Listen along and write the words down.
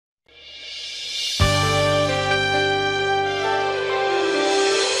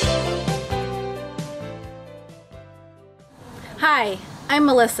Hi, I'm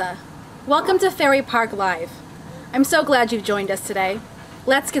Melissa. Welcome to Fairway Park Live. I'm so glad you've joined us today.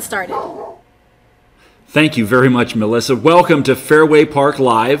 Let's get started. Thank you very much, Melissa. Welcome to Fairway Park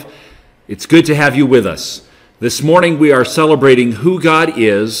Live. It's good to have you with us. This morning we are celebrating who God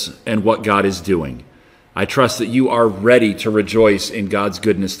is and what God is doing. I trust that you are ready to rejoice in God's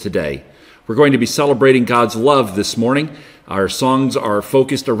goodness today. We're going to be celebrating God's love this morning. Our songs are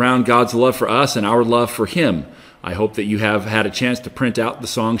focused around God's love for us and our love for Him. I hope that you have had a chance to print out the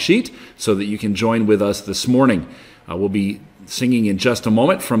song sheet so that you can join with us this morning. We'll be singing in just a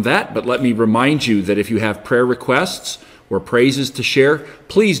moment from that, but let me remind you that if you have prayer requests or praises to share,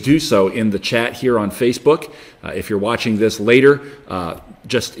 please do so in the chat here on Facebook. If you're watching this later,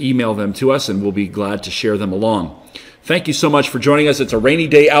 just email them to us and we'll be glad to share them along. Thank you so much for joining us. It's a rainy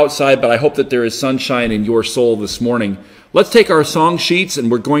day outside, but I hope that there is sunshine in your soul this morning. Let's take our song sheets and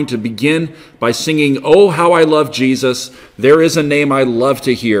we're going to begin by singing, "Oh, How I Love Jesus. There is a name I love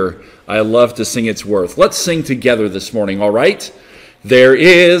to hear. I love to sing its worth." Let's sing together this morning, all right? There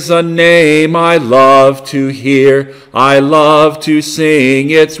is a name I love to hear. I love to sing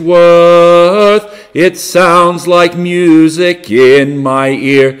its worth. It sounds like music in my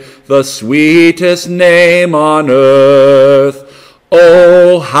ear, the sweetest name on earth.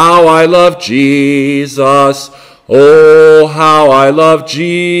 Oh, how I love Jesus. Oh, how I love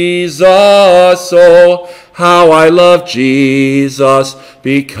Jesus. Oh, how I love Jesus,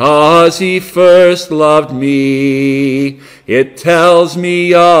 because He first loved me. It tells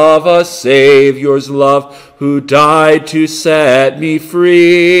me of a Savior's love who died to set me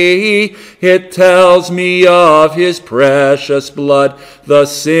free. It tells me of His precious blood, the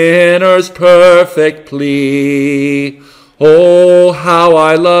sinner's perfect plea. Oh, how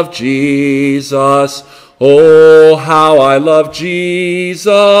I love Jesus. Oh, how I love Jesus.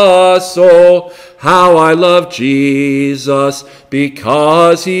 Oh, how I love Jesus,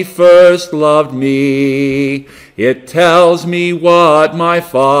 because He first loved me. It tells me what my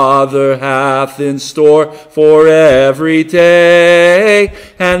Father hath in store for every day.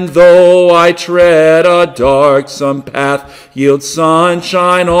 And though I tread a darksome path, yield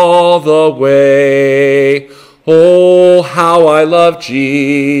sunshine all the way. Oh, how I love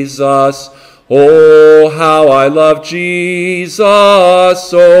Jesus. Oh, how I love Jesus.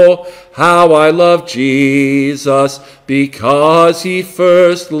 Oh, how I love Jesus, because He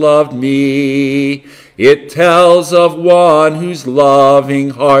first loved me. It tells of one whose loving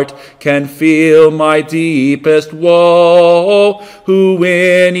heart can feel my deepest woe, who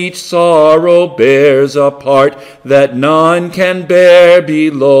in each sorrow bears a part that none can bear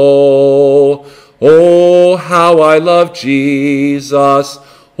below. Oh, how I love Jesus.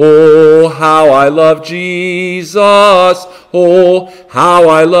 Oh, how I love Jesus. Oh, how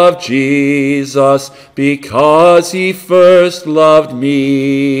I love Jesus, because He first loved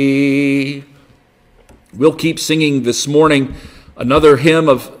me. We'll keep singing this morning another hymn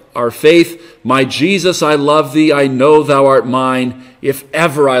of our faith. My Jesus, I love Thee, I know Thou art mine. If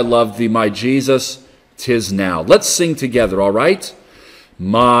ever I loved Thee, my Jesus, 'tis now. Let's sing together, all right?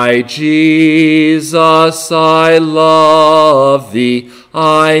 My Jesus, I love Thee,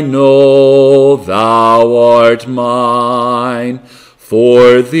 I know Thou art mine.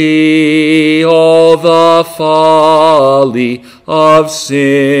 For Thee all the folly of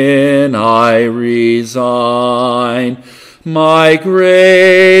sin I resign. My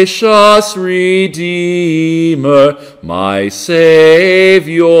gracious Redeemer, my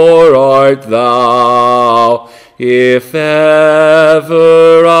Savior art Thou. If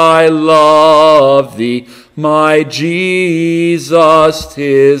ever I love Thee, my Jesus,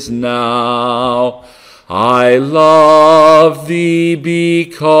 'tis now. I love Thee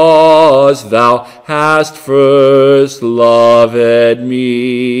because Thou hast first loved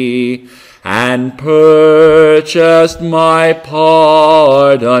me, and purchased my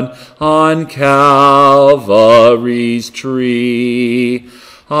pardon on Calvary's tree.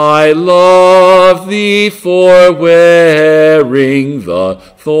 I love Thee for wearing the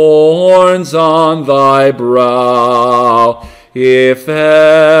thorns on Thy brow. If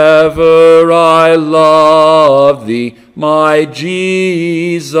ever I love Thee, my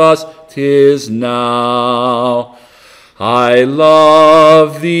Jesus, 'tis now. I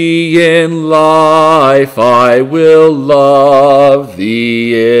love Thee in life, I will love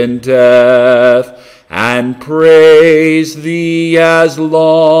Thee in death, and praise Thee as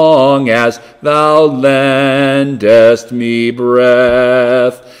long as Thou lendest me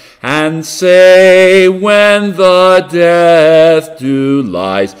breath, and say when the death dew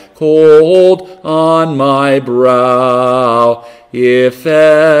lies cold on my brow, if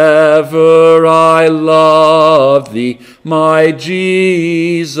ever I love thee, my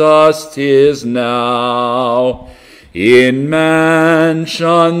Jesus, 'tis now. In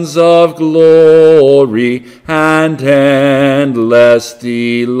mansions of glory and endless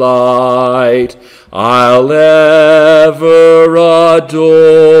delight, I'll ever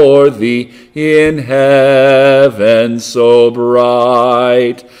adore thee in heaven so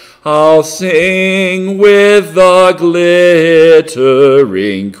bright. I'll sing with the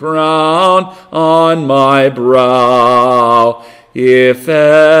glittering crown on my brow, if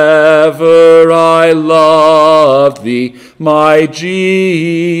ever I love thee, my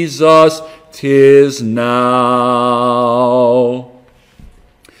Jesus, 'tis now.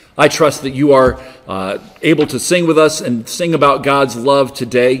 I trust that you are able to sing with us and sing about God's love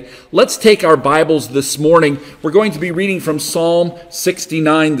today. Let's take our Bibles this morning. We're going to be reading from Psalm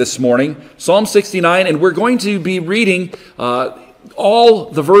 69 this morning. Psalm 69, and we're going to be reading all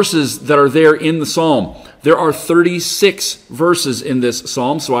the verses that are there in the psalm. There are 36 verses in this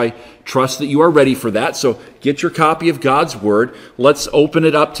psalm, so I trust that you are ready for that. So get your copy of God's Word. Let's open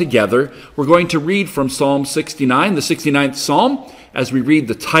it up together. We're going to read from Psalm 69, the 69th Psalm, as we read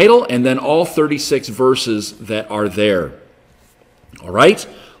the title and then all 36 verses that are there. All right,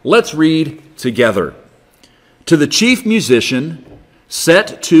 let's read together. To the chief musician,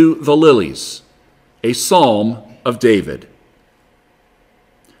 set to the lilies, a psalm of David.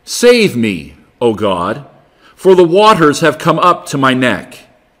 Save me, O God, for the waters have come up to my neck.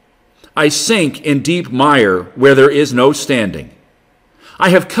 I sink in deep mire where there is no standing. I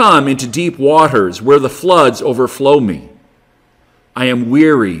have come into deep waters where the floods overflow me. I am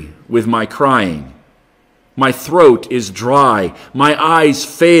weary with my crying. My throat is dry. My eyes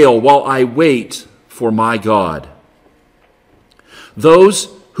fail while I wait for my God. Those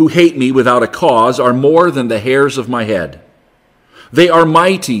who hate me without a cause are more than the hairs of my head. They are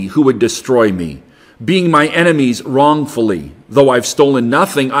mighty who would destroy me, being my enemies wrongfully. Though I've stolen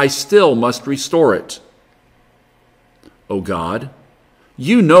nothing, I still must restore it. O God,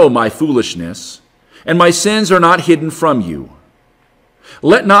 you know my foolishness, and my sins are not hidden from you.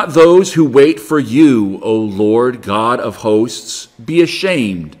 Let not those who wait for you, O Lord God of hosts, be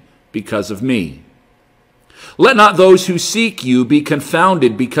ashamed because of me. Let not those who seek you be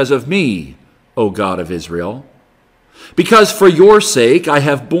confounded because of me, O God of Israel. Because for your sake I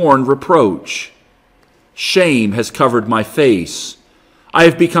have borne reproach. Shame has covered my face. I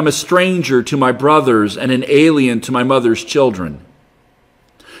have become a stranger to my brothers and an alien to my mother's children.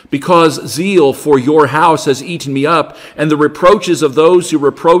 Because zeal for your house has eaten me up, and the reproaches of those who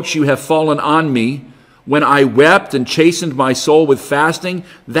reproach you have fallen on me, when I wept and chastened my soul with fasting,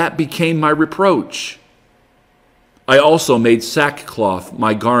 that became my reproach. I also made sackcloth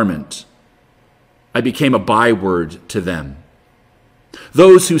my garment. I became a byword to them.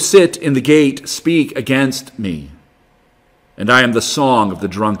 Those who sit in the gate speak against me, and I am the song of the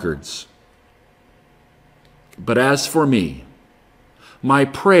drunkards. But as for me, my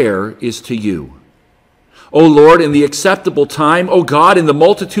prayer is to you. O Lord, in the acceptable time, O God, in the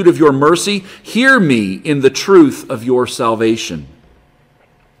multitude of your mercy, hear me in the truth of your salvation.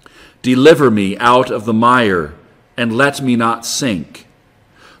 Deliver me out of the mire, and let me not sink.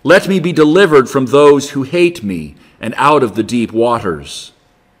 Let me be delivered from those who hate me, and out of the deep waters.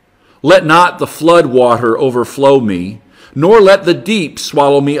 Let not the flood water overflow me, nor let the deep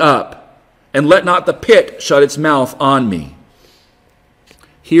swallow me up, and let not the pit shut its mouth on me.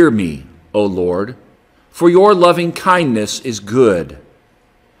 Hear me, O Lord, for your loving kindness is good.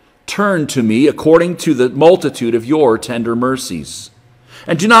 Turn to me according to the multitude of your tender mercies.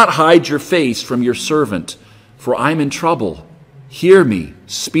 And do not hide your face from your servant, for I am in trouble. Hear me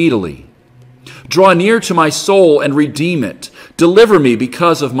speedily. Draw near to my soul and redeem it. Deliver me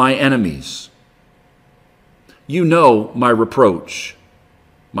because of my enemies. You know my reproach,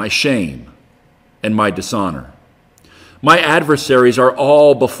 my shame, and my dishonor. My adversaries are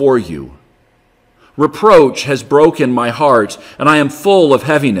all before you. Reproach has broken my heart, and I am full of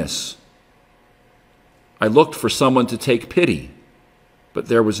heaviness. I looked for someone to take pity, but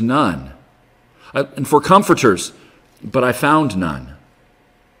there was none. And for comforters, but I found none.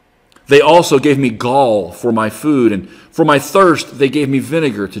 They also gave me gall for my food, and for my thirst they gave me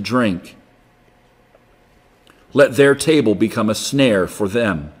vinegar to drink. Let their table become a snare for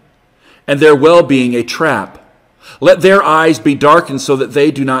them, and their well-being a trap. Let their eyes be darkened so that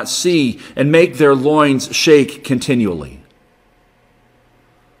they do not see, and make their loins shake continually.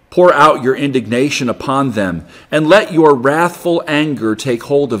 Pour out your indignation upon them, and let your wrathful anger take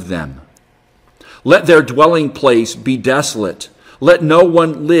hold of them. Let their dwelling place be desolate. Let no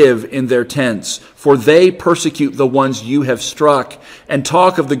one live in their tents, for they persecute the ones you have struck, and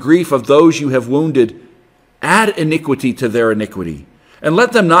talk of the grief of those you have wounded. Add iniquity to their iniquity, and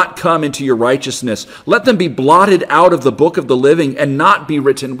let them not come into your righteousness. Let them be blotted out of the book of the living, and not be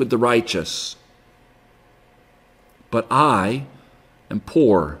written with the righteous. But I am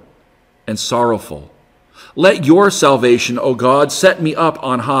poor and sorrowful. Let your salvation, O God, set me up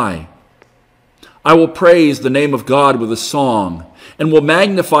on high. I will praise the name of God with a song, and will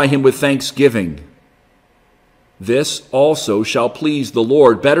magnify him with thanksgiving. This also shall please the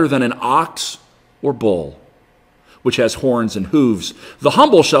Lord better than an ox or bull, which has horns and hooves. The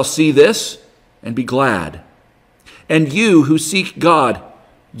humble shall see this and be glad. And you who seek God,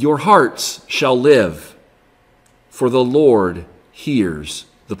 your hearts shall live. For the Lord hears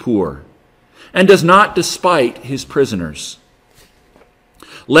the poor, and does not despite his prisoners.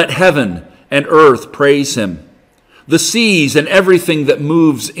 Let heaven and earth praise him, the seas and everything that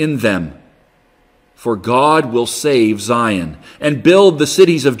moves in them. For God will save Zion and build the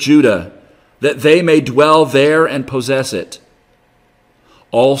cities of Judah, that they may dwell there and possess it.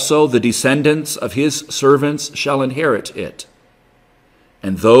 Also the descendants of his servants shall inherit it,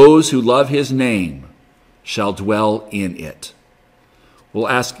 and those who love his name shall dwell in it. We'll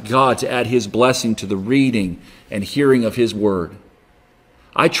ask God to add his blessing to the reading and hearing of his word.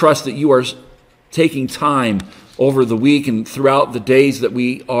 I trust that you are taking time over the week and throughout the days that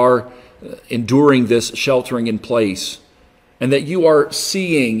we are enduring this sheltering in place, and that you are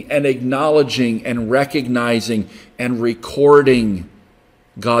seeing and acknowledging and recognizing and recording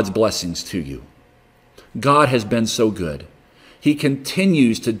God's blessings to you. God has been so good. He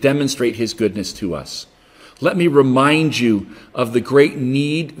continues to demonstrate his goodness to us. Let me remind you of the great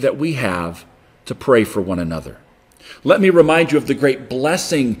need that we have to pray for one another. Let me remind you of the great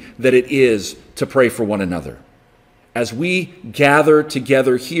blessing that it is to pray for one another. As we gather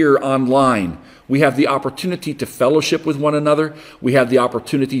together here online, we have the opportunity to fellowship with one another. We have the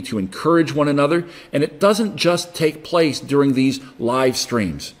opportunity to encourage one another. And it doesn't just take place during these live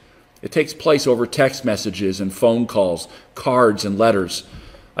streams. It takes place over text messages and phone calls, cards and letters.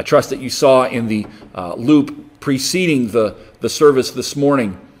 I trust that you saw in the loop preceding the service this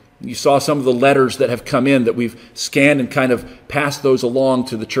morning, you saw some of the letters that have come in that we've scanned and kind of passed those along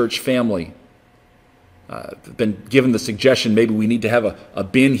to the church family. Been given the suggestion maybe we need to have a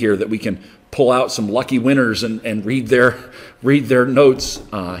bin here that we can pull out some lucky winners and read their notes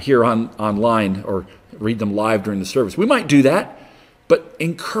here online, or read them live during the service. We might do that, but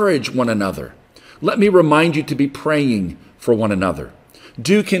encourage one another. Let me remind you to be praying for one another.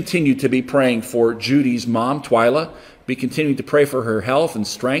 Do continue to be praying for Judy's mom, Twyla. Be continuing to pray for her health and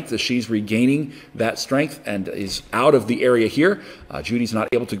strength as she's regaining that strength and is out of the area here. Judy's not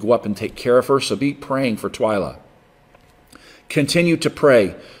able to go up and take care of her, so be praying for Twyla. Continue to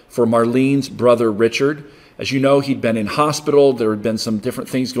pray for Marlene's brother, Richard. As you know, he'd been in hospital. There had been some different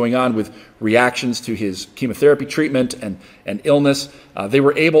things going on with reactions to his chemotherapy treatment and illness. They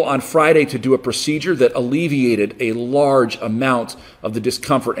were able on Friday to do a procedure that alleviated a large amount of the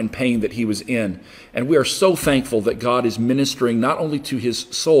discomfort and pain that he was in. And we are so thankful that God is ministering not only to his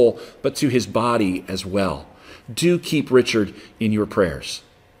soul, but to his body as well. Do keep Richard in your prayers.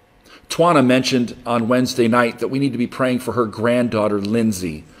 Twana mentioned on Wednesday night that we need to be praying for her granddaughter,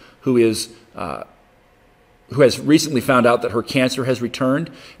 Lindsay, who has recently found out that her cancer has returned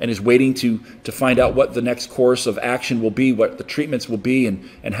and is waiting to find out what the next course of action will be, what the treatments will be,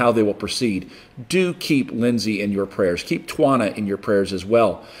 and how they will proceed. Do keep Lindsay in your prayers. Keep Twana in your prayers as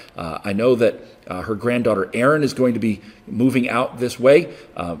well. I know that her granddaughter Erin is going to be moving out this way,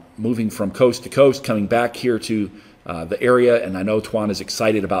 moving from coast to coast, coming back here to the area, and I know Twana is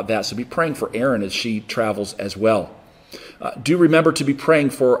excited about that. So be praying for Erin as she travels as well. Do remember to be praying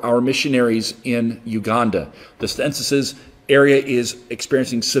for our missionaries in Uganda. The census area is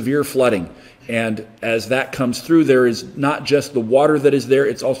experiencing severe flooding. And as that comes through, there is not just the water that is there,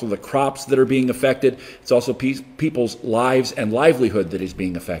 it's also the crops that are being affected. It's also people's lives and livelihood that is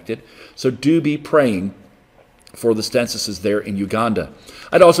being affected. So do be praying for the censuses there in Uganda.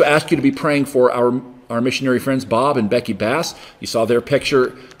 I'd also ask you to be praying for our missionary friends Bob and Becky Bass. You saw their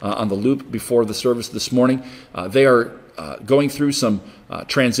picture on the loop before the service this morning. They are going through some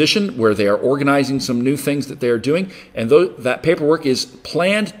transition where they are organizing some new things that they are doing, and that paperwork is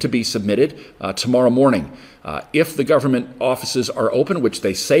planned to be submitted tomorrow morning. If the government offices are open, which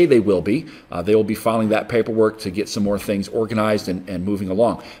they say they will be filing that paperwork to get some more things organized and moving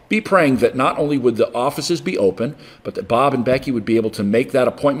along. Be praying that not only would the offices be open, but that Bob and Becky would be able to make that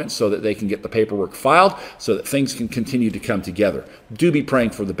appointment so that they can get the paperwork filed, so that things can continue to come together. Do be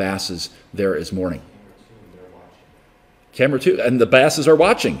praying for the Basses there this morning. Camera 2, and the Basses are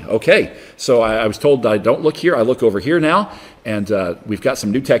watching. Okay, so I was told I don't look here. I look over here now, and we've got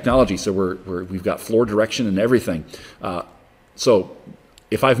some new technology, so we've got floor direction and everything. So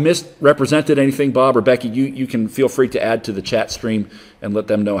if I've misrepresented anything, Bob or Becky, you can feel free to add to the chat stream and let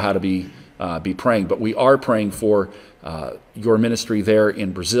them know how to be praying. But we are praying for your ministry there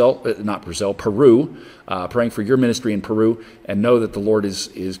in Peru, praying for your ministry in Peru, and know that the Lord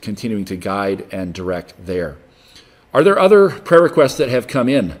is continuing to guide and direct there. Are there other prayer requests that have come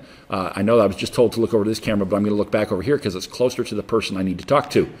in? I know I was just told to look over to this camera, but I'm going to look back over here because it's closer to the person I need to talk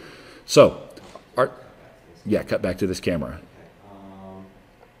to. So, cut back to this camera.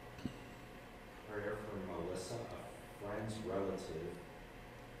 Prayer for Melissa, a friend's relative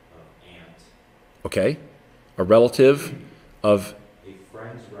of aunt. Okay. A relative of...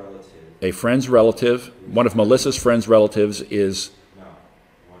 A friend's relative. One of Melissa's friend's relatives is... No,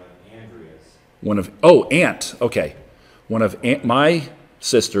 one of Andrea's. Aunt. Okay. One of my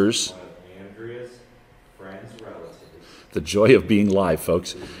sisters. One of Andrea's friend's relatives. The joy of being live,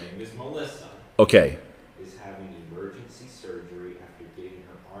 folks. Whose name is Melissa. Okay. Is having emergency surgery after getting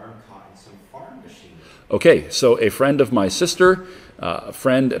her arm caught in some farm machinery. Okay, so a friend of my sister, a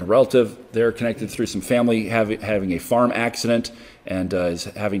friend and a relative, they're connected through some family having a farm accident and is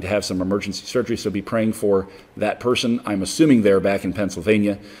having to have some emergency surgery, so be praying for that person. I'm assuming they're back in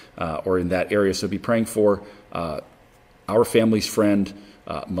Pennsylvania or in that area, so be praying for our family's friend,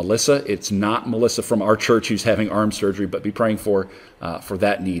 Melissa. It's not Melissa from our church who's having arm surgery, but be praying for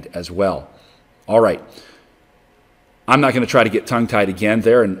that need as well. All right. I'm not going to try to get tongue-tied again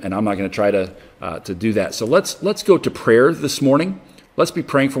there, and I'm not going to try to do that. So let's go to prayer this morning. Let's be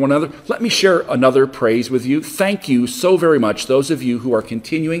praying for one another. Let me share another praise with you. Thank you so very much, those of you who are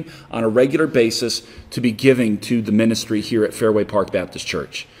continuing on a regular basis to be giving to the ministry here at Fairway Park Baptist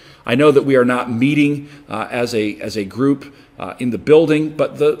Church. I know that we are not meeting as a group in the building,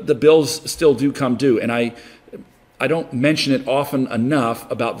 but the bills still do come due. And I don't mention it often enough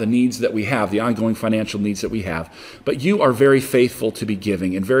about the needs that we have, the ongoing financial needs that we have. But you are very faithful to be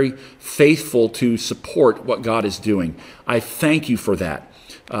giving and very faithful to support what God is doing. I thank you for that.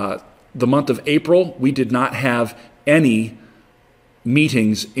 The month of April, we did not have any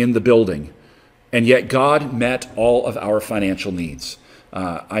meetings in the building, and yet God met all of our financial needs.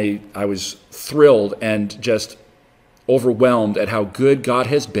 I was thrilled and just overwhelmed at how good God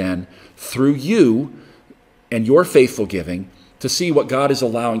has been through you and your faithful giving to see what God is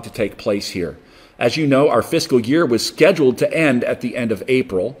allowing to take place here. As you know, our fiscal year was scheduled to end at the end of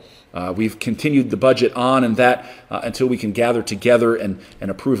April. We've continued the budget on and that until we can gather together and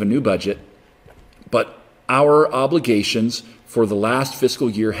approve a new budget. But our obligations for the last fiscal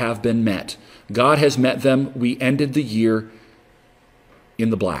year have been met. God has met them. We ended the year in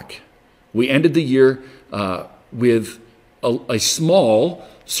the black. We ended the year with a small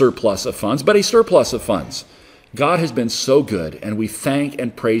surplus of funds, but a surplus of funds. God has been so good, and we thank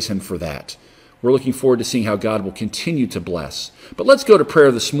and praise him for that. We're looking forward to seeing how God will continue to bless. But let's go to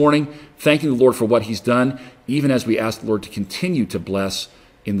prayer this morning, thanking the Lord for what he's done, even as we ask the Lord to continue to bless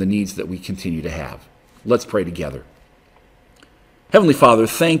in the needs that we continue to have. Let's pray together. Heavenly Father,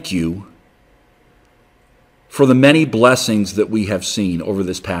 thank you for the many blessings that we have seen over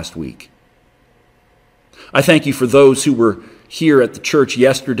this past week. I thank you for those who were here at the church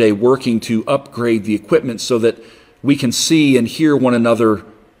yesterday working to upgrade the equipment so that we can see and hear one another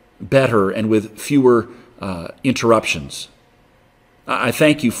better and with fewer interruptions. I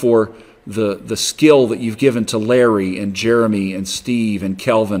thank you for the skill that you've given to Larry and Jeremy and Steve and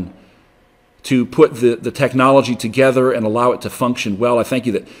Kelvin to put the technology together and allow it to function well. I thank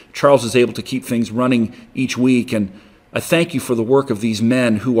you that Charles is able to keep things running each week, and I thank you for the work of these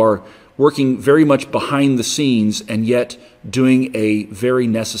men who are working very much behind the scenes and yet doing a very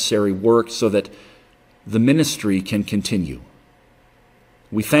necessary work so that the ministry can continue.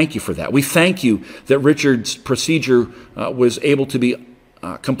 We thank you for that. We thank you that Richard's procedure was able to be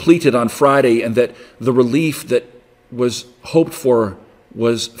completed on Friday and that the relief that was hoped for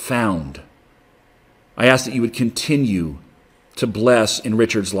was found. I ask that you would continue to bless in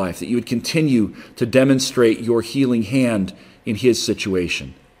Richard's life, that you would continue to demonstrate your healing hand in his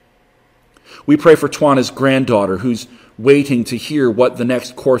situation. We pray for Twana's granddaughter who's waiting to hear what the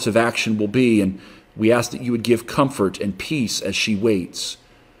next course of action will be, and we ask that you would give comfort and peace as she waits.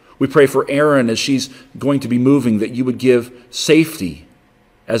 We pray for Erin as she's going to be moving, that you would give safety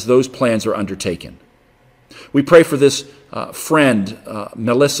as those plans are undertaken. We pray for this friend,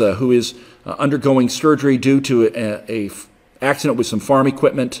 Melissa, who is undergoing surgery due to an accident with some farm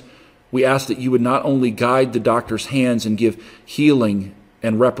equipment. We ask that you would not only guide the doctor's hands and give healing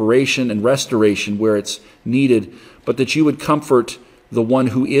and reparation and restoration where it's needed, but that you would comfort the one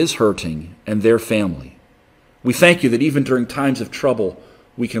who is hurting and their family. We thank you that even during times of trouble,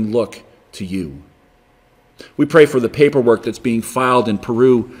 we can look to you. We pray for the paperwork that's being filed in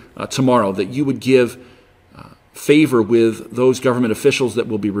Peru tomorrow, that you would give favor with those government officials that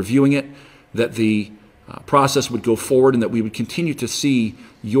will be reviewing it, that the process would go forward, and that we would continue to see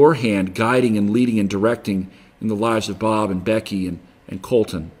your hand guiding and leading and directing in the lives of Bob and Becky and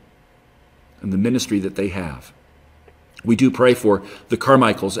Colton and the ministry that they have. We do pray for the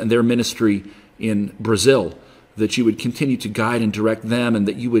Carmichaels and their ministry in Brazil, that you would continue to guide and direct them, and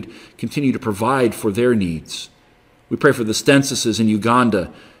that you would continue to provide for their needs. We pray for the Stensises in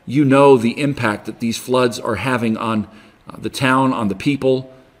Uganda. You know the impact that these floods are having on the town, on the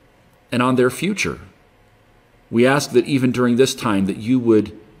people, and on their future. We ask that even during this time that you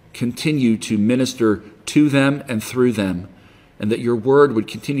would continue to minister to them and through them, and that your word would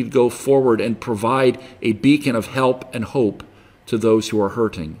continue to go forward and provide a beacon of help and hope to those who are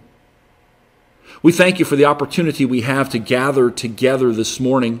hurting. We thank you for the opportunity we have to gather together this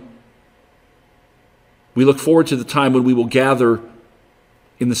morning. We look forward to the time when we will gather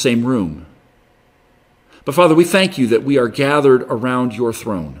in the same room. But Father, we thank you that we are gathered around your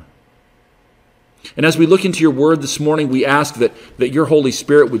throne. And as we look into your word this morning, we ask that your Holy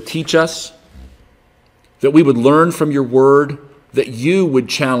Spirit would teach us, that we would learn from your word, that you would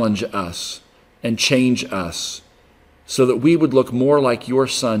challenge us and change us, so that we would look more like your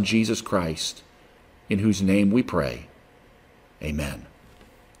Son, Jesus Christ, in whose name we pray. Amen.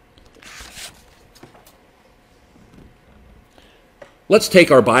 Let's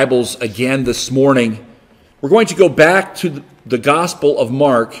take our Bibles again this morning. We're going to go back to the Gospel of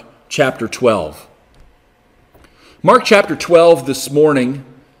Mark, chapter 12. Mark chapter 12 this morning,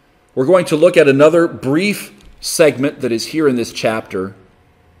 we're going to look at another brief segment that is here in this chapter.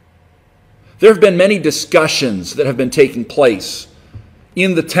 There have been many discussions that have been taking place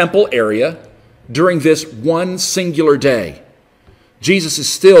in the temple area during this one singular day. Jesus is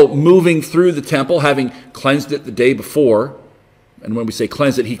still moving through the temple, having cleansed it the day before. And when we say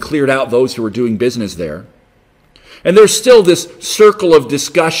cleansed it, he cleared out those who were doing business there. And there's still this circle of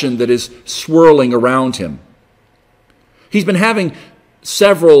discussion that is swirling around him. He's been having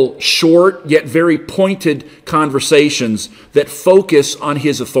several short yet very pointed conversations that focus on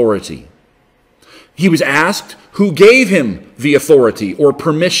his authority. He was asked who gave him the authority or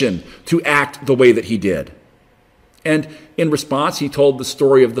permission to act the way that he did. And in response, he told the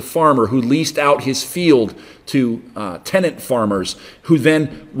story of the farmer who leased out his field to tenant farmers, who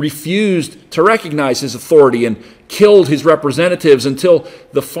then refused to recognize his authority and killed his representatives until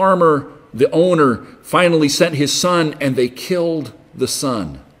the farmer, the owner, finally sent his son, and they killed the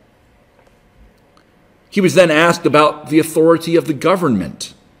son. He was then asked about the authority of the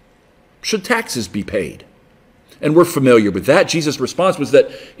government. Should taxes be paid? And we're familiar with that. Jesus' response was that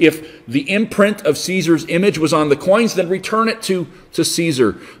if the imprint of Caesar's image was on the coins, then return it to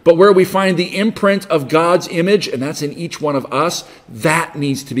Caesar. But where we find the imprint of God's image, and that's in each one of us, that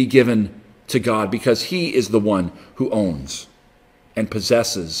needs to be given to God, because he is the one who owns and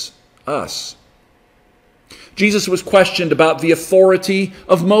possesses us. Jesus was questioned about the authority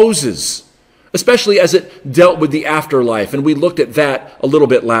of Moses, especially as it dealt with the afterlife, and we looked at that a little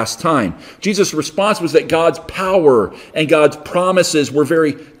bit last time. Jesus' response was that God's power and God's promises were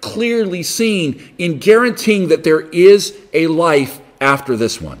very clearly seen in guaranteeing that there is a life after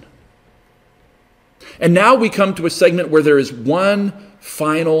this one. And now we come to a segment where there is one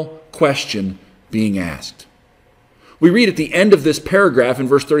final question being asked. We read at the end of this paragraph in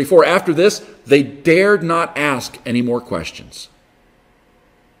verse 34, after this, they dared not ask any more questions.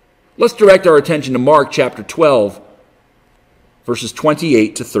 Let's direct our attention to Mark chapter 12, verses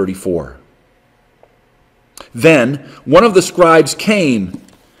 28 to 34. Then one of the scribes came,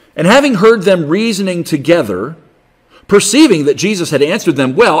 and having heard them reasoning together, perceiving that Jesus had answered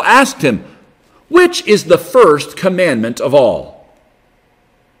them well, asked him, "Which is the first commandment of all?"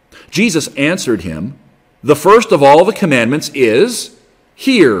 Jesus answered him, "The first of all the commandments is,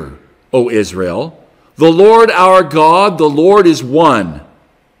 'Hear, O Israel, the Lord our God, the Lord is one.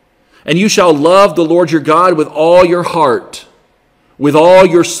 And you shall love the Lord your God with all your heart, with all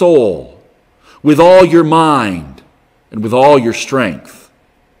your soul, with all your mind, and with all your strength.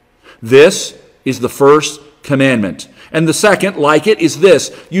 This is the first commandment. And the second, like it, is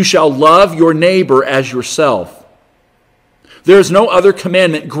this: you shall love your neighbor as yourself. There is no other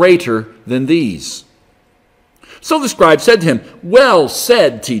commandment greater than these." So the scribe said to him, "Well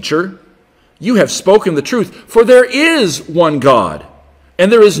said, teacher. You have spoken the truth, for there is one God,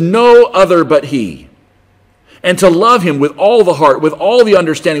 and there is no other but he. and to love him with all the heart, with all the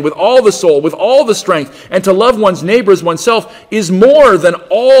understanding, with all the soul, with all the strength, and to love one's neighbor as oneself is more than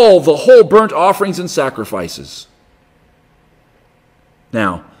all the whole burnt offerings and sacrifices.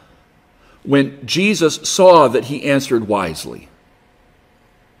 Now, when Jesus saw that he answered wisely,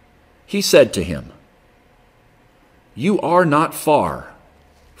 he said to him, "You are not far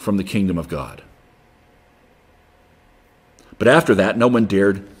from the kingdom of God." But after that, no one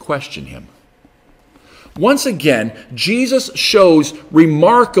dared question him. Once again, Jesus shows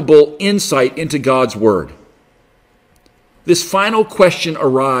remarkable insight into God's word. This final question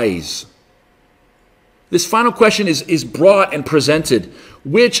arises. This final question is brought and presented.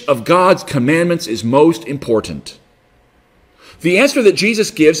 Which of God's commandments is most important? The answer that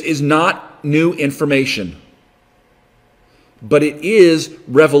Jesus gives is not new information, but it is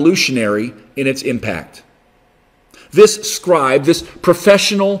revolutionary in its impact. This scribe, this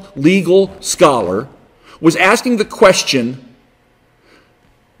professional legal scholar, was asking the question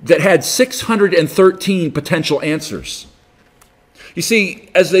that had 613 potential answers. You see,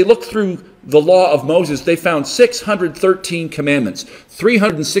 as they looked through the law of Moses, they found 613 commandments.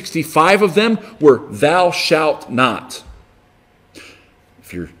 365 of them were "thou shalt not."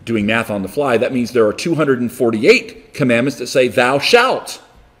 If you're doing math on the fly, that means there are 248 commandments that say "thou shalt."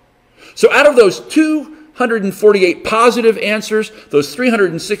 So out of those 248 positive answers, those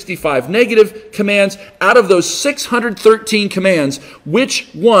 365 negative commands, out of those 613 commands, which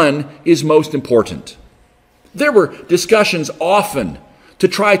one is most important? There were discussions often to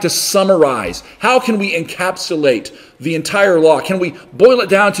try to summarize. How can we encapsulate the entire law? Can we boil it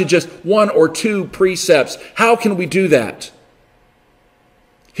down to just one or two precepts? How can we do that?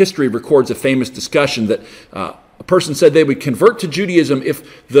 History records a famous discussion that a person said they would convert to Judaism if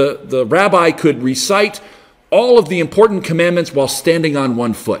the rabbi could recite all of the important commandments while standing on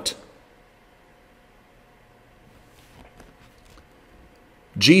one foot.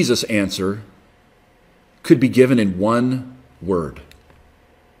 Jesus' answer could be given in one word: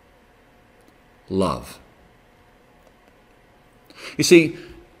 love. You see,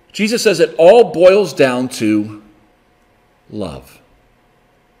 Jesus says it all boils down to love.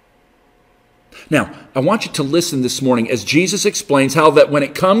 Now, I want you to listen this morning as Jesus explains how that when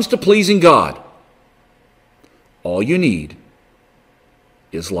it comes to pleasing God, all you need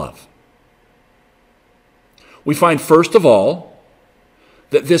is love. We find, first of all,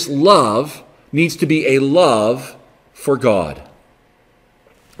 that this love needs to be a love for God.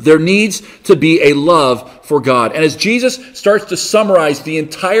 There needs to be a love for God. And as Jesus starts to summarize the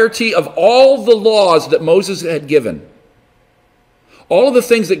entirety of all the laws that Moses had given, all of the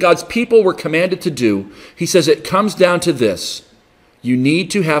things that God's people were commanded to do, he says it comes down to this: you need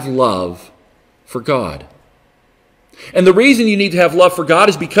to have love for God. And the reason you need to have love for God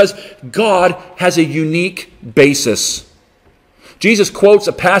is because God has a unique basis. Jesus quotes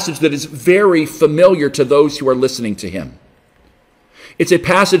a passage that is very familiar to those who are listening to him. It's a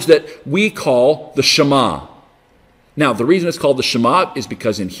passage that we call the Shema. Now, the reason it's called the Shema is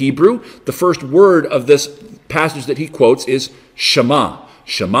because in Hebrew, the first word of this passage that he quotes is Shema.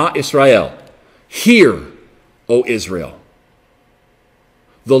 Shema Israel. Hear, O Israel.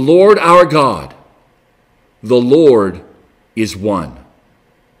 The Lord our God, the Lord is one.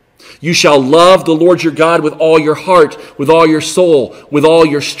 You shall love the Lord your God with all your heart, with all your soul, with all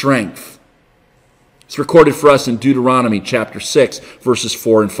your strength. It's recorded for us in Deuteronomy chapter 6, verses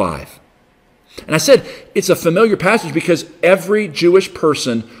 4 and 5. And I said it's a familiar passage because every Jewish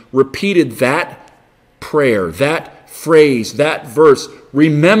person repeated that prayer, that phrase, that verse.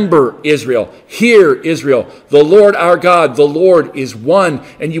 Remember, Israel. Hear, Israel. The Lord our God, the Lord is one.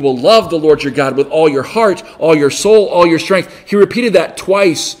 And you will love the Lord your God with all your heart, all your soul, all your strength. He repeated that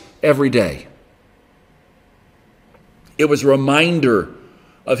twice every day. It was a reminder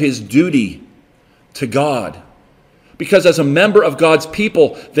of his duty to God. Because as a member of God's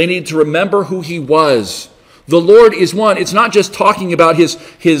people, they needed to remember who he was. The Lord is one. It's not just talking about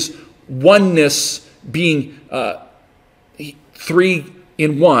his oneness being three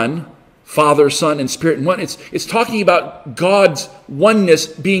in one, Father, Son, and Spirit in one. It's talking about God's oneness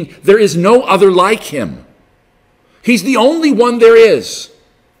being, there is no other like him. He's the only one there is.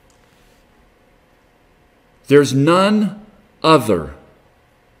 There's none other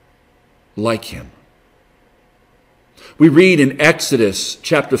like him. We read in Exodus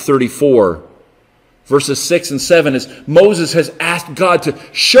chapter 34, verses 6 and 7, as Moses has asked God to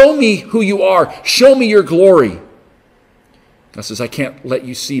show me who you are, show me your glory. God says, I can't let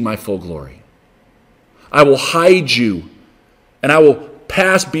you see my full glory. I will hide you, and I will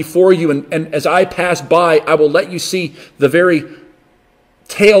pass before you, and as I pass by, I will let you see the very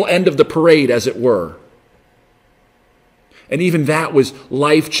tail end of the parade, as it were. And even that was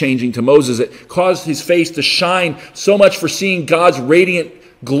life-changing to Moses. It caused his face to shine so much for seeing God's radiant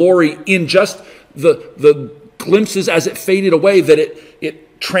glory in just the glimpses as it faded away that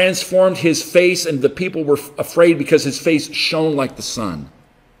it transformed his face, and the people were afraid because his face shone like the sun,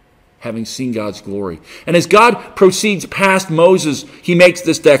 having seen God's glory. And as God proceeds past Moses, he makes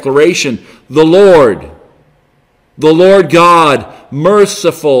this declaration, the Lord God,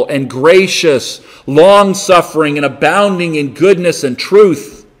 merciful and gracious, long-suffering and abounding in goodness and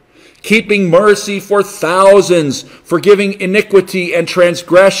truth, keeping mercy for thousands, forgiving iniquity and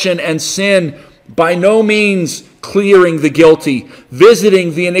transgression and sin, by no means clearing the guilty,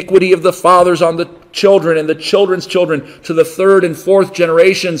 visiting the iniquity of the fathers on the children and the children's children to the third and fourth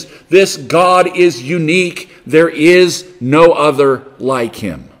generations. This God is unique. There is no other like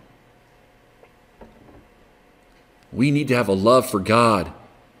him. We need to have a love for God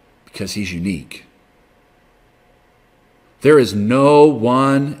because he's unique. There is no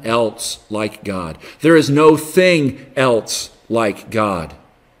one else like God. There is no thing else like God.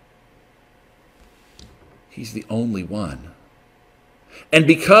 He's the only one. And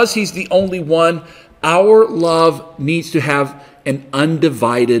because he's the only one, our love needs to have an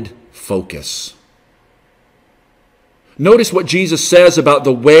undivided focus. Notice what Jesus says about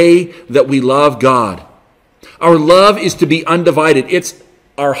the way that we love God. Our love is to be undivided. It's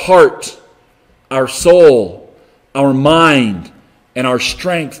our heart, our soul, our mind, and our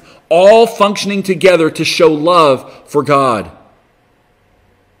strength, all functioning together to show love for God.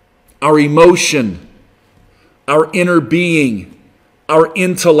 Our emotion, our inner being, our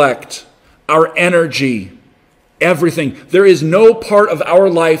intellect, our energy, everything. There is no part of our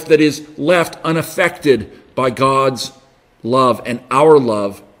life that is left unaffected by God's love and our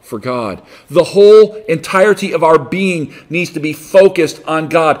love for God. The whole entirety of our being needs to be focused on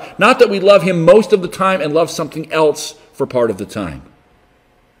God. Not that we love him most of the time and love something else for part of the time,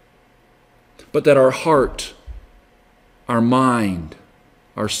 but that our heart, our mind,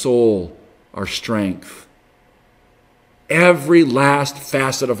 our soul, our strength, every last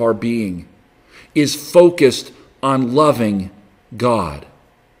facet of our being is focused on loving God,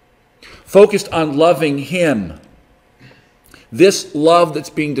 focused on loving him. This love that's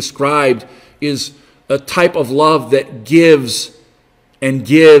being described is a type of love that gives and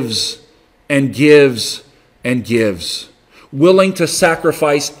gives and gives and gives, willing to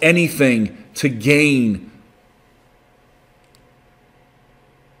sacrifice anything to gain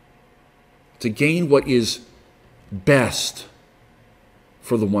what is best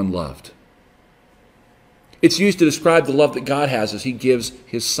for the one loved. It's used to describe the love that God has as he gives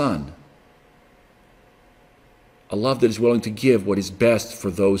his Son. A love that is willing to give what is best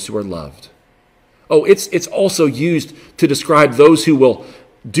for those who are loved. Oh, it's also used to describe those who will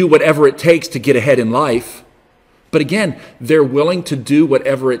do whatever it takes to get ahead in life. But again, they're willing to do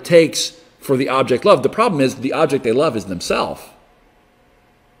whatever it takes for the object loved. The problem is the object they love is themselves.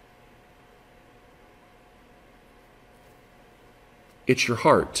 It's your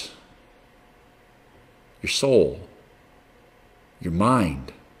heart, your soul, your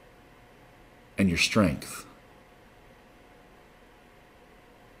mind, and your strength.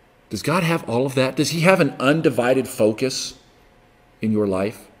 Does God have all of that? Does he have an undivided focus in your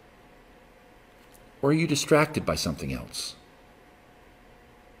life? Or are you distracted by something else?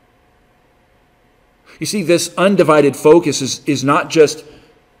 You see, this undivided focus is not just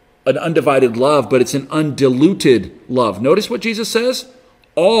an undivided love, but it's an undiluted love. Notice what Jesus says?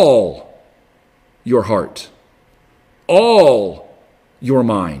 All your heart, all your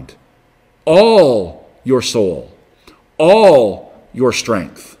mind, all your soul, all your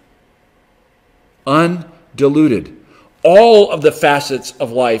strength. Undiluted. All of the facets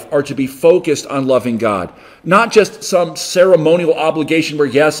of life are to be focused on loving God. Not just some ceremonial obligation where,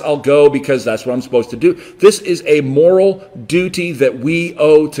 yes, I'll go because that's what I'm supposed to do. This is a moral duty that we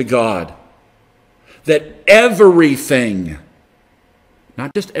owe to God. That everything,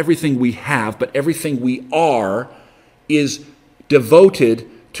 not just everything we have, but everything we are, is devoted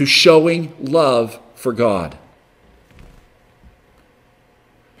to showing love for God.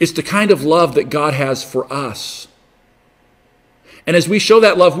 It's the kind of love that God has for us. And as we show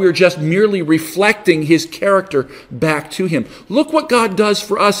that love, we are just merely reflecting his character back to him. Look what God does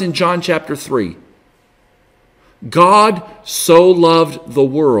for us in John chapter 3. God so loved the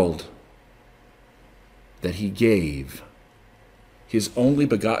world that he gave his only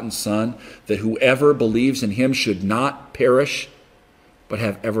begotten Son, that whoever believes in him should not perish, but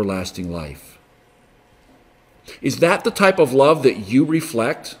have everlasting life. Is that the type of love that you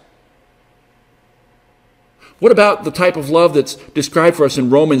reflect? What about the type of love that's described for us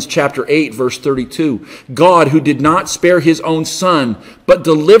in Romans chapter 8, verse 32? God, who did not spare his own son, but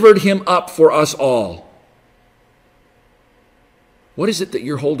delivered him up for us all. What is it that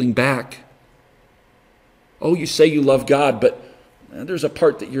you're holding back? Oh, you say you love God, but there's a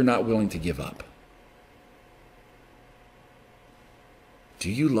part that you're not willing to give up.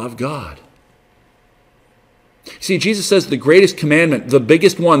 Do you love God? See, Jesus says the greatest commandment, the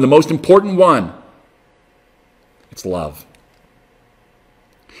biggest one, the most important one, it's love.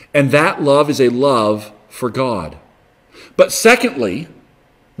 And that love is a love for God. But secondly,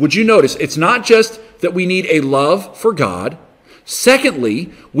 would you notice, it's not just that we need a love for God.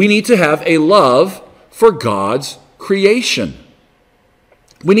 Secondly, we need to have a love for God's creation.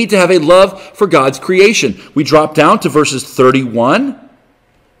 We need to have a love for God's creation. We drop down to verses 31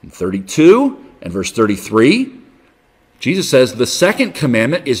 and 32 and verse 33. Jesus says the second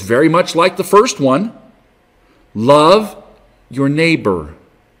commandment is very much like the first one. Love your neighbor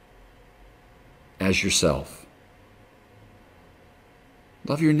as yourself.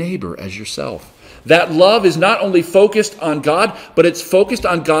 Love your neighbor as yourself. That love is not only focused on God, but it's focused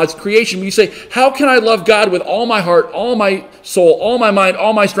on God's creation. When you say, how can I love God with all my heart, all my soul, all my mind,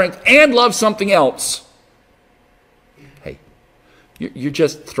 all my strength, and love something else? Hey, you're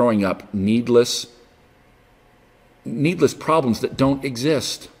just throwing up needless problems that don't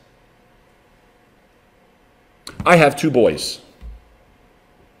exist. I have 2 boys.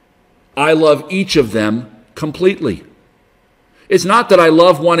 I love each of them completely. It's not that I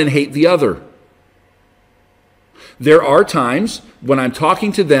love one and hate the other. There are times when I'm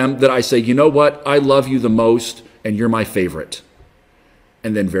talking to them that I say, you know what, I love you the most and you're my favorite.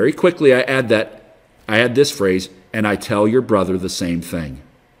 And then very quickly I add this phrase, and I tell your brother the same thing.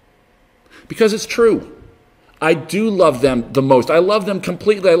 Because it's true. I do love them the most. I love them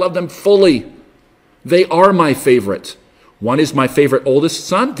completely. I love them fully. They are my favorite. One is my favorite oldest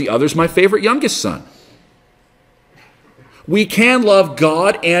son. The other is my favorite youngest son. We can love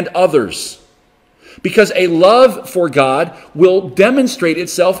God and others because a love for God will demonstrate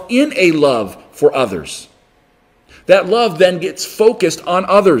itself in a love for others. That love then gets focused on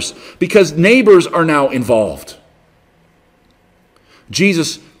others because neighbors are now involved.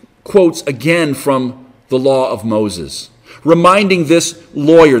 Jesus quotes again from the law of Moses, reminding this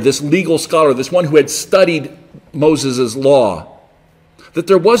lawyer, this legal scholar, this one who had studied Moses' law, that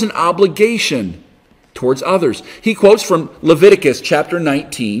there was an obligation towards others. He quotes from Leviticus chapter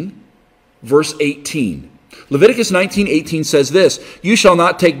 19, verse 18. Leviticus 19:18 says this, "You shall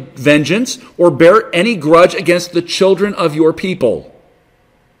not take vengeance or bear any grudge against the children of your people.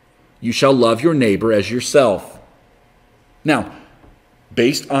 You shall love your neighbor as yourself." Now,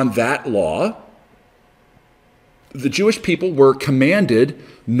 based on that law, the Jewish people were commanded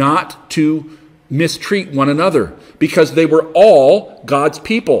not to mistreat one another because they were all God's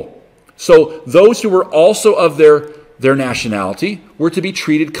people. So those who were also of their nationality were to be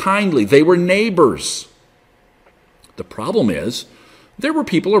treated kindly. They were neighbors. The problem is, there were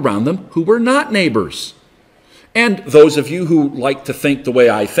people around them who were not neighbors. And those of you who like to think the way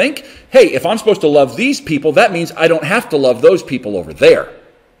I think, hey, if I'm supposed to love these people, that means I don't have to love those people over there.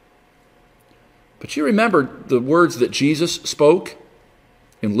 But you remember the words that Jesus spoke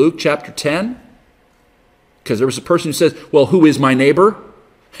in Luke chapter 10? Because there was a person who says, well, who is my neighbor?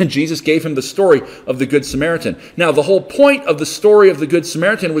 And Jesus gave him the story of the Good Samaritan. Now, the whole point of the story of the Good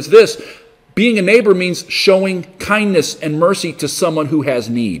Samaritan was this. Being a neighbor means showing kindness and mercy to someone who has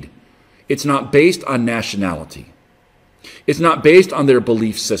need. It's not based on nationality. It's not based on their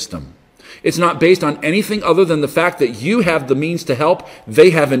belief system. It's not based on anything other than the fact that you have the means to help,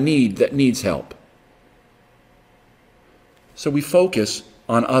 they have a need that needs help. So we focus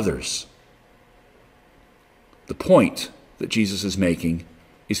on others. The point that Jesus is making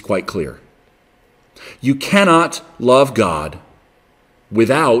is quite clear. You cannot love God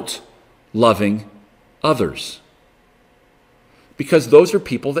without loving others, because those are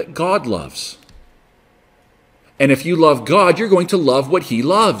people that God loves. And if you love God, you're going to love what He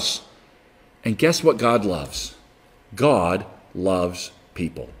loves. And guess what God loves? God loves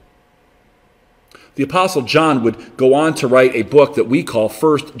people. The Apostle John would go on to write a book that we call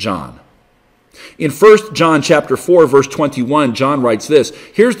 1 John. In 1 John chapter 4, verse 21, John writes this,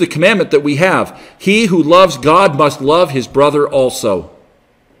 "Here's the commandment that we have. He who loves God must love his brother also."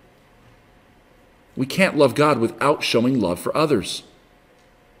 We can't love God without showing love for others.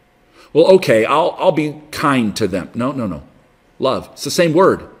 Well, okay, I'll be kind to them. No. Love. It's the same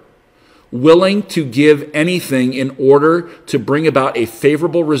word. Willing to give anything in order to bring about a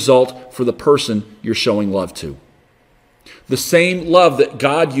favorable result for the person you're showing love to. The same love that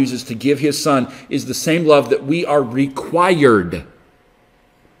God uses to give his Son is the same love that we are required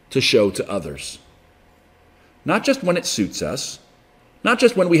to show to others. Not just when it suits us, not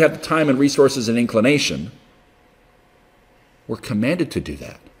just when we have the time and resources and inclination. We're commanded to do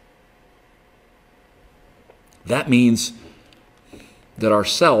that. That means that our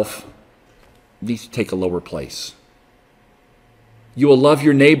self needs to take a lower place. You will love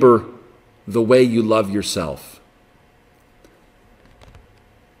your neighbor the way you love yourself.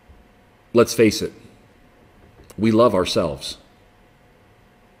 Let's face it, we love ourselves.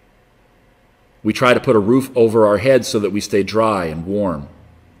 We try to put a roof over our heads so that we stay dry and warm.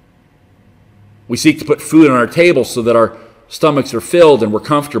 We seek to put food on our table so that our stomachs are filled and we're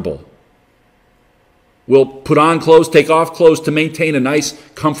comfortable. We'll put on clothes, take off clothes to maintain a nice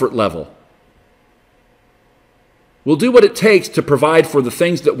comfort level. We'll do what it takes to provide for the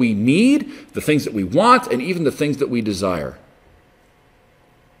things that we need, the things that we want, and even the things that we desire.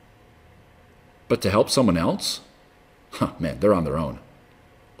 But to help someone else? Man, they're on their own.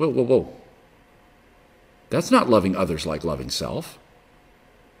 Whoa. That's not loving others like loving self.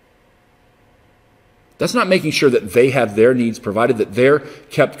 That's not making sure that they have their needs provided, that they're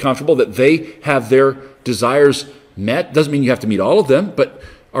kept comfortable, that they have their desires met. Doesn't mean you have to meet all of them, but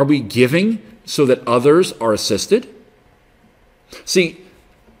are we giving so that others are assisted? See,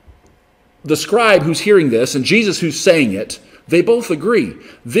 the scribe who's hearing this and Jesus who's saying it, they both agree.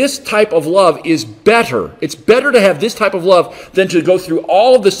 This type of love is better. It's better to have this type of love than to go through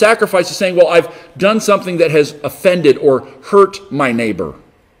all of the sacrifices saying, well, I've done something that has offended or hurt my neighbor.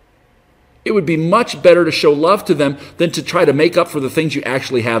 It would be much better to show love to them than to try to make up for the things you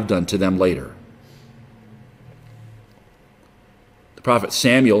actually have done to them later. The prophet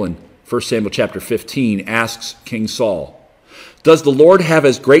Samuel in 1 Samuel chapter 15 asks King Saul, does the Lord have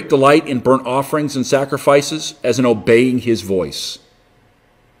as great delight in burnt offerings and sacrifices as in obeying his voice?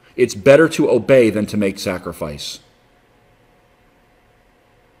 It's better to obey than to make sacrifice.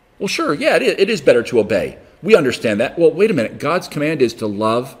 Well, sure, yeah, it is better to obey. We understand that. Well, wait a minute. God's command is to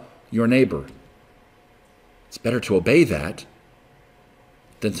love your neighbor. It's better to obey that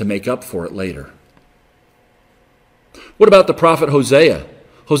than to make up for it later. What about the prophet Hosea?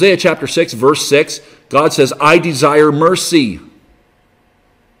 Hosea chapter 6, verse 6, God says, I desire mercy,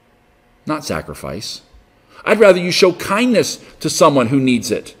 not sacrifice. I'd rather you show kindness to someone who needs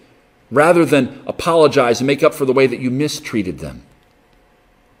it rather than apologize and make up for the way that you mistreated them.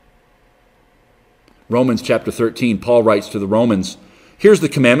 Romans chapter 13, Paul writes to the Romans, here's the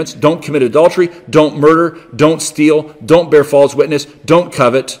commandments. Don't commit adultery, don't murder, don't steal, don't bear false witness, don't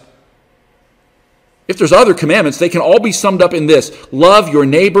covet. If there's other commandments, they can all be summed up in this. Love your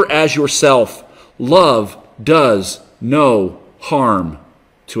neighbor as yourself. Love does no harm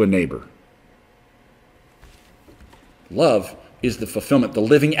to a neighbor. Love is the fulfillment, the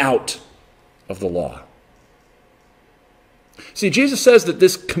living out of the law. See, Jesus says that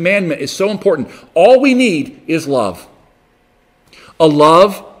this commandment is so important. All we need is love. A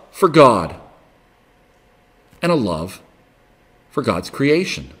love for God and a love for God's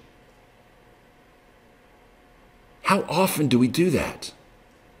creation. How often do we do that?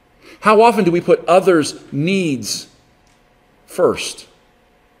 How often do we put others' needs first?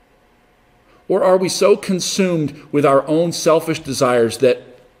 Or are we so consumed with our own selfish desires that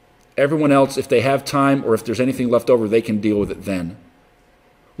everyone else, if they have time or if there's anything left over, they can deal with it then?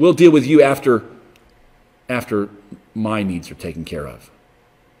 We'll deal with you after my needs are taken care of.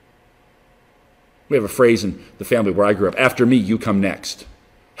 We have a phrase in the family where I grew up, after me, you come next.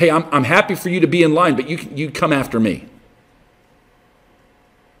 Hey, I'm happy for you to be in line, but you come after me.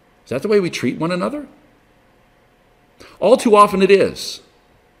 Is that the way we treat one another? All too often it is.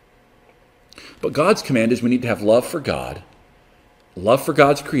 But God's command is we need to have love for God, love for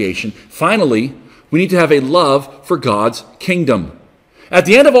God's creation. Finally, we need to have a love for God's kingdom. At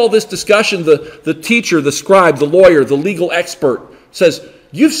the end of all this discussion, the teacher, the scribe, the lawyer, the legal expert says,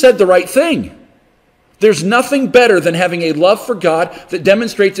 you've said the right thing. There's nothing better than having a love for God that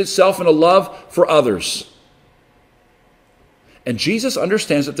demonstrates itself in a love for others. And Jesus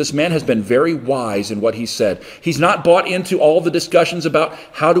understands that this man has been very wise in what he said. He's not bought into all the discussions about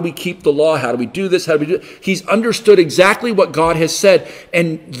how do we keep the law, how do we do this, how do we do it. He's understood exactly what God has said.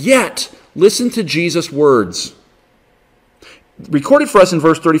 And yet, listen to Jesus' words. Recorded for us in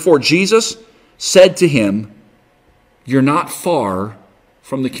verse 34, Jesus said to him, you're not far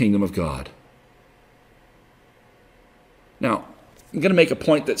from the kingdom of God. Now, I'm going to make a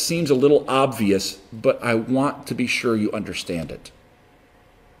point that seems a little obvious, but I want to be sure you understand it.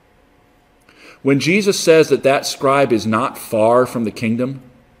 When Jesus says that scribe is not far from the kingdom,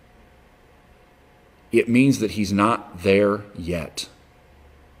 it means that he's not there yet.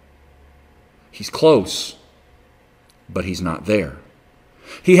 He's close, but he's not there.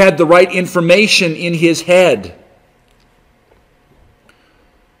 He had the right information in his head,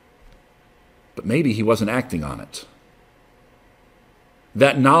 but maybe he wasn't acting on it.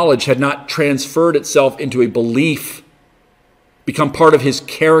 That knowledge had not transferred itself into a belief, become part of his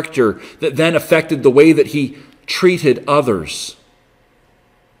character that then affected the way that he treated others.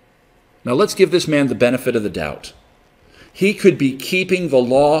 Now let's give this man the benefit of the doubt. He could be keeping the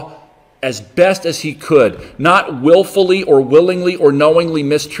law as best as he could, not willfully or willingly or knowingly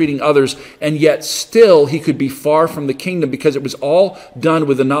mistreating others, and yet still he could be far from the kingdom because it was all done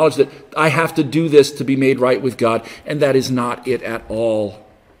with the knowledge that I have to do this to be made right with God, and that is not it at all.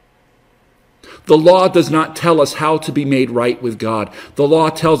 The law does not tell us how to be made right with God. The law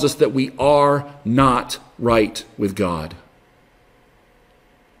tells us that we are not right with God,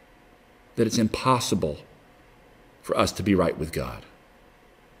 that it's impossible for us to be right with God.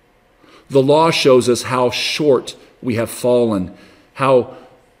 The law shows us how short we have fallen, how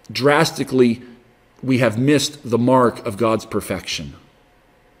drastically we have missed the mark of God's perfection.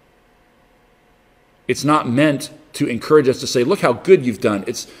 It's not meant to encourage us to say, look how good you've done.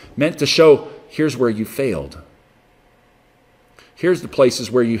 It's meant to show, here's where you failed. Here's the places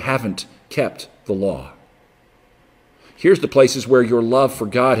where you haven't kept the law. Here's the places where your love for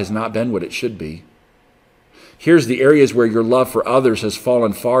God has not been what it should be. Here's the areas where your love for others has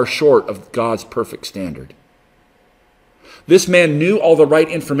fallen far short of God's perfect standard. This man knew all the right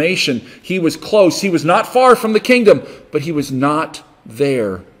information. He was close. He was not far from the kingdom, but he was not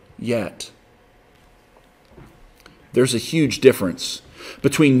there yet. There's a huge difference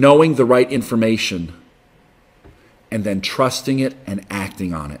between knowing the right information and then trusting it and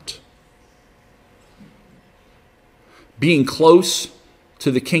acting on it. Being close to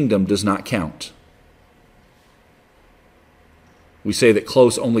the kingdom does not count. We say that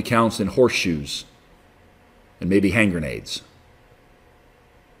close only counts in horseshoes and maybe hand grenades.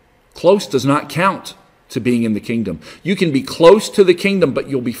 Close does not count to being in the kingdom. You can be close to the kingdom, but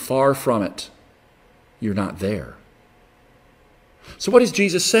you'll be far from it. You're not there. So what is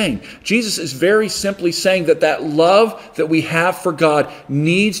Jesus saying? Jesus is very simply saying that love that we have for God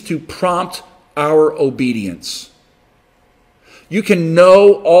needs to prompt our obedience. You can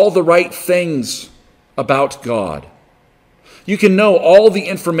know all the right things about God. You can know all the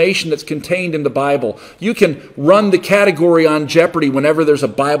information that's contained in the Bible. You can run the category on Jeopardy whenever there's a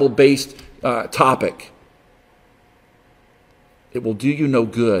Bible-based topic. It will do you no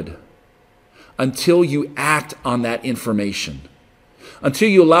good until you act on that information. Until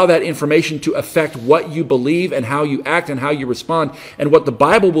you allow that information to affect what you believe and how you act and how you respond. And what the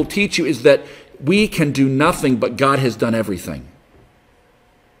Bible will teach you is that we can do nothing, but God has done everything.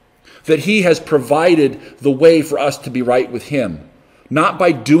 That He has provided the way for us to be right with Him. Not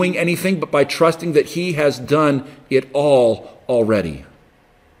by doing anything, but by trusting that He has done it all already.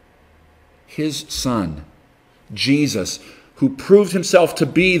 His Son, Jesus, who proved Himself to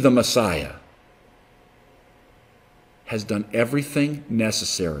be the Messiah, has done everything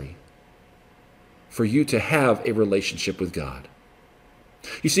necessary for you to have a relationship with God.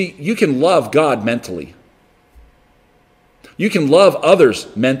 You see, you can love God mentally. You can love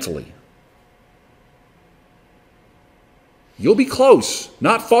others mentally. You'll be close,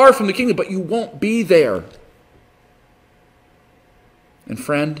 not far from the kingdom, but you won't be there. And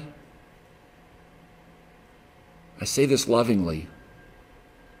friend, I say this lovingly,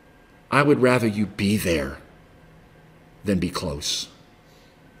 I would rather you be there than be close.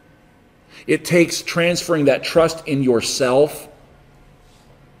 It takes transferring that trust in yourself,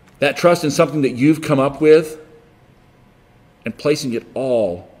 that trust in something that you've come up with, and placing it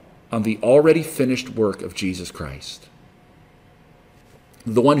all on the already finished work of Jesus Christ.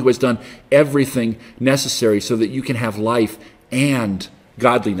 The one who has done everything necessary so that you can have life and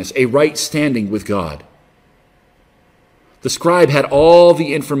godliness, a right standing with God. The scribe had all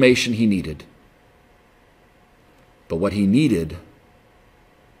the information he needed. But what he needed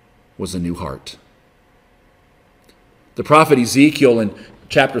was a new heart. The prophet Ezekiel in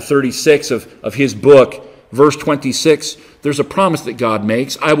chapter 36 of his book, verse 26, there's a promise that God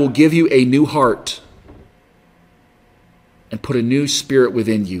makes. I will give you a new heart and put a new spirit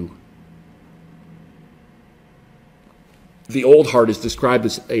within you. The old heart is described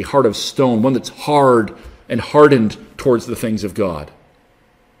as a heart of stone, one that's hard and hardened towards the things of God.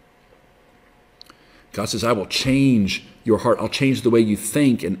 God says, I will change your heart. I'll change the way you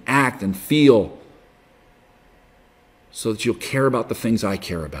think and act and feel so that you'll care about the things I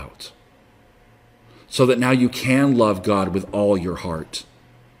care about. So that now you can love God with all your heart,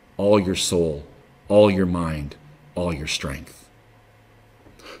 all your soul, all your mind, all your strength.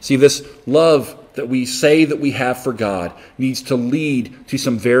 See, this love that we say that we have for God needs to lead to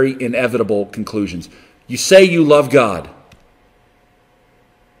some very inevitable conclusions. You say you love God.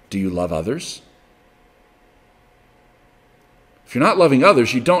 Do you love others? If you're not loving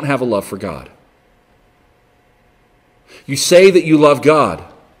others, you don't have a love for God. You say that you love God.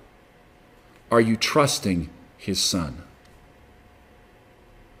 Are you trusting His Son?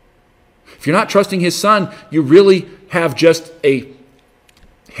 If you're not trusting His Son, you really have just a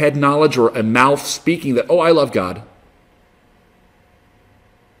head knowledge or a mouth speaking that, oh, I love God.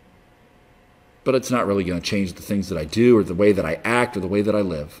 But it's not really going to change the things that I do or the way that I act or the way that I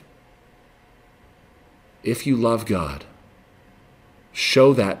live. If you love God,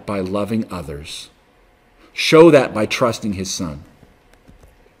 show that by loving others. Show that by trusting His Son.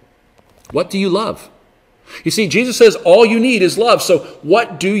 What do you love? You see, Jesus says all you need is love. So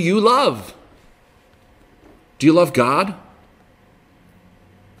what do you love? Do you love God?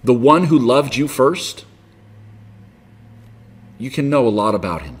 The one who loved you first? You can know a lot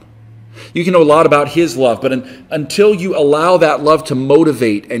about Him. You can know a lot about His love, but until you allow that love to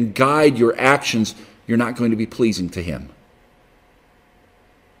motivate and guide your actions, you're not going to be pleasing to Him.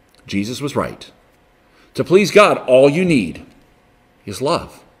 Jesus was right. To please God, all you need is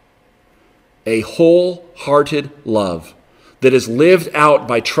love. A wholehearted love that is lived out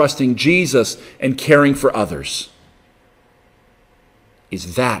by trusting Jesus and caring for others.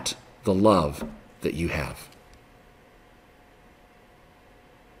 Is that the love that you have?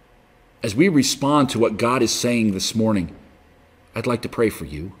 As we respond to what God is saying this morning, I'd like to pray for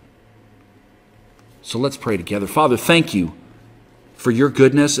you. So let's pray together. Father, thank you for your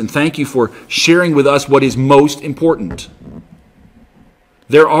goodness, and thank you for sharing with us what is most important.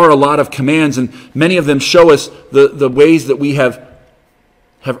 There are a lot of commands, and many of them show us the ways that we have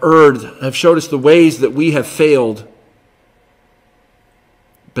erred, have showed us the ways that we have failed.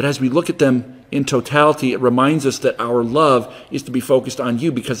 But as we look at them in totality, it reminds us that our love is to be focused on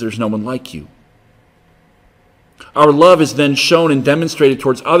you because there's no one like you. Our love is then shown and demonstrated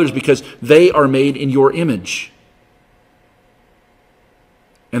towards others because they are made in your image.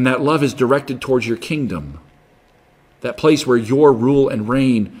 And that love is directed towards your kingdom, that place where your rule and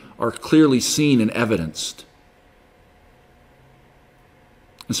reign are clearly seen and evidenced.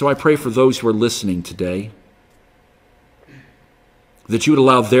 And so I pray for those who are listening today, that you would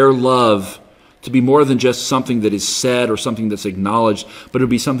allow their love to be more than just something that is said or something that's acknowledged, but it would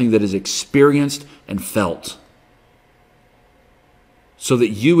be something that is experienced and felt, so that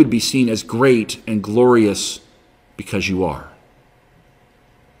you would be seen as great and glorious because you are.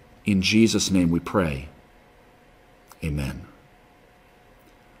 In Jesus' name we pray. Amen.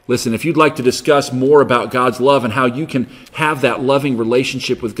 Listen, if you'd like to discuss more about God's love and how you can have that loving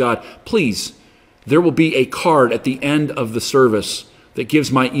relationship with God, please, there will be a card at the end of the service that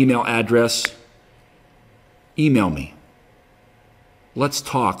gives my email address. Email me. Let's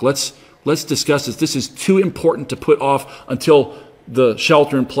talk. Let's discuss this. This is too important to put off until the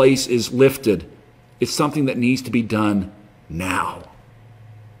shelter in place is lifted. It's something that needs to be done now.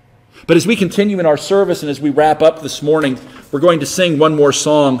 But as we continue in our service and as we wrap up this morning, we're going to sing one more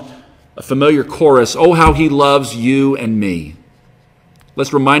song, a familiar chorus, "Oh, how He loves you and me."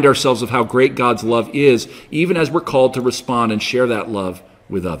 Let's remind ourselves of how great God's love is, even as we're called to respond and share that love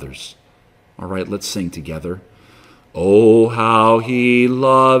with others. All right, let's sing together. Oh, how He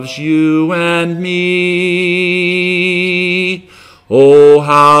loves you and me. Oh,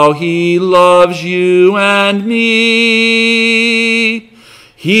 how He loves you and me.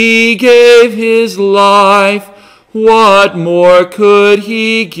 He gave His life. What more could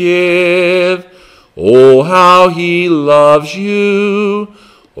He give? Oh, how He loves you.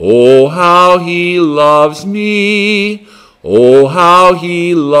 Oh, how He loves me. Oh, how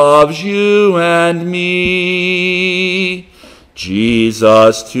He loves you and me.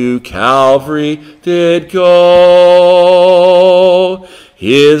 Jesus to Calvary did go,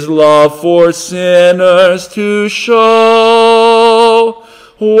 His love for sinners to show.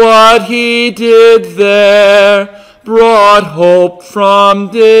 What He did there brought hope from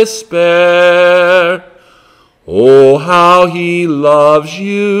despair. Oh, how He loves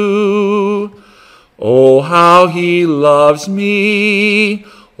you. Oh, how He loves me.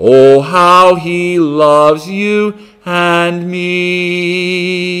 Oh, how He loves you and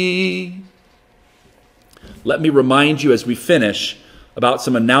me. Let me remind you as we finish about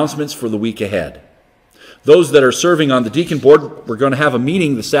some announcements for the week ahead. Those that are serving on the deacon board, we're going to have a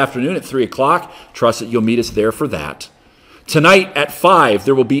meeting this afternoon at 3 o'clock. Trust that you'll meet us there for that. Tonight at 5,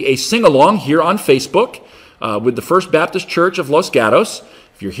 there will be a sing-along here on Facebook with the First Baptist Church of Los Gatos.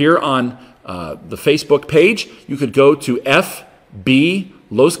 If you're here on the Facebook page, you could go to FB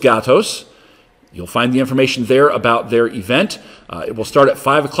Los Gatos. You'll find the information there about their event. It will start at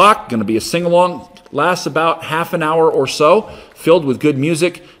 5 o'clock, going to be a sing-along, lasts about half an hour or so, filled with good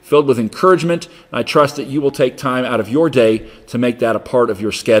music, filled with encouragement. And I trust that you will take time out of your day to make that a part of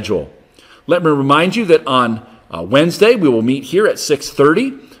your schedule. Let me remind you that on Wednesday, we will meet here at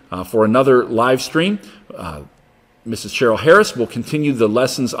 6:30 for another live stream. Mrs. Cheryl Harris will continue the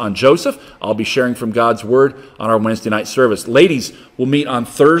lessons on Joseph. I'll be sharing from God's Word on our Wednesday night service. Ladies will meet on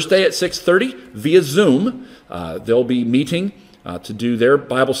Thursday at 6:30 via Zoom. They'll be meeting to do their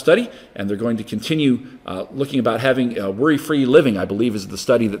Bible study, and they're going to continue looking about having worry-free living, I believe is the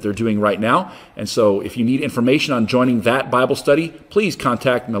study that they're doing right now. And so if you need information on joining that Bible study, please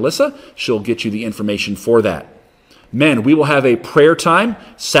contact Melissa. She'll get you the information for that. Men, we will have a prayer time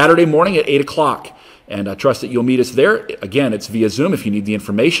Saturday morning at 8 o'clock. And I trust that you'll meet us there. Again, it's via Zoom. If you need the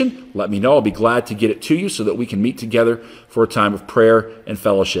information, let me know. I'll be glad to get it to you so that we can meet together for a time of prayer and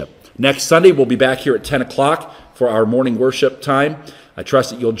fellowship. Next Sunday, we'll be back here at 10 o'clock for our morning worship time. I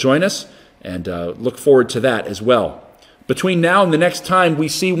trust that you'll join us and look forward to that as well. Between now and the next time we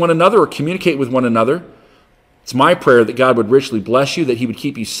see one another or communicate with one another, it's my prayer that God would richly bless you, that He would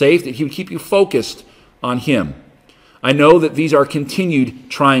keep you safe, that He would keep you focused on Him. I know that these are continued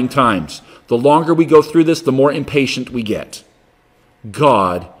trying times. The longer we go through this, the more impatient we get.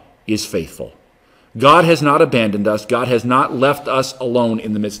 God is faithful. God has not abandoned us. God has not left us alone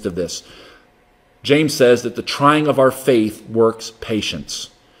in the midst of this. James says that the trying of our faith works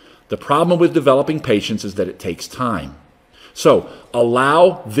patience. The problem with developing patience is that it takes time. So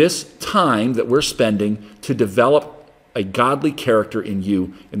allow this time that we're spending to develop a godly character in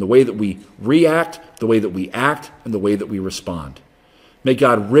you in the way that we react, the way that we act, and the way that we respond. May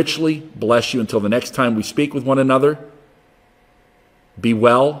God richly bless you until the next time we speak with one another. Be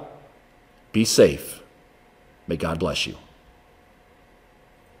well, be safe. May God bless you.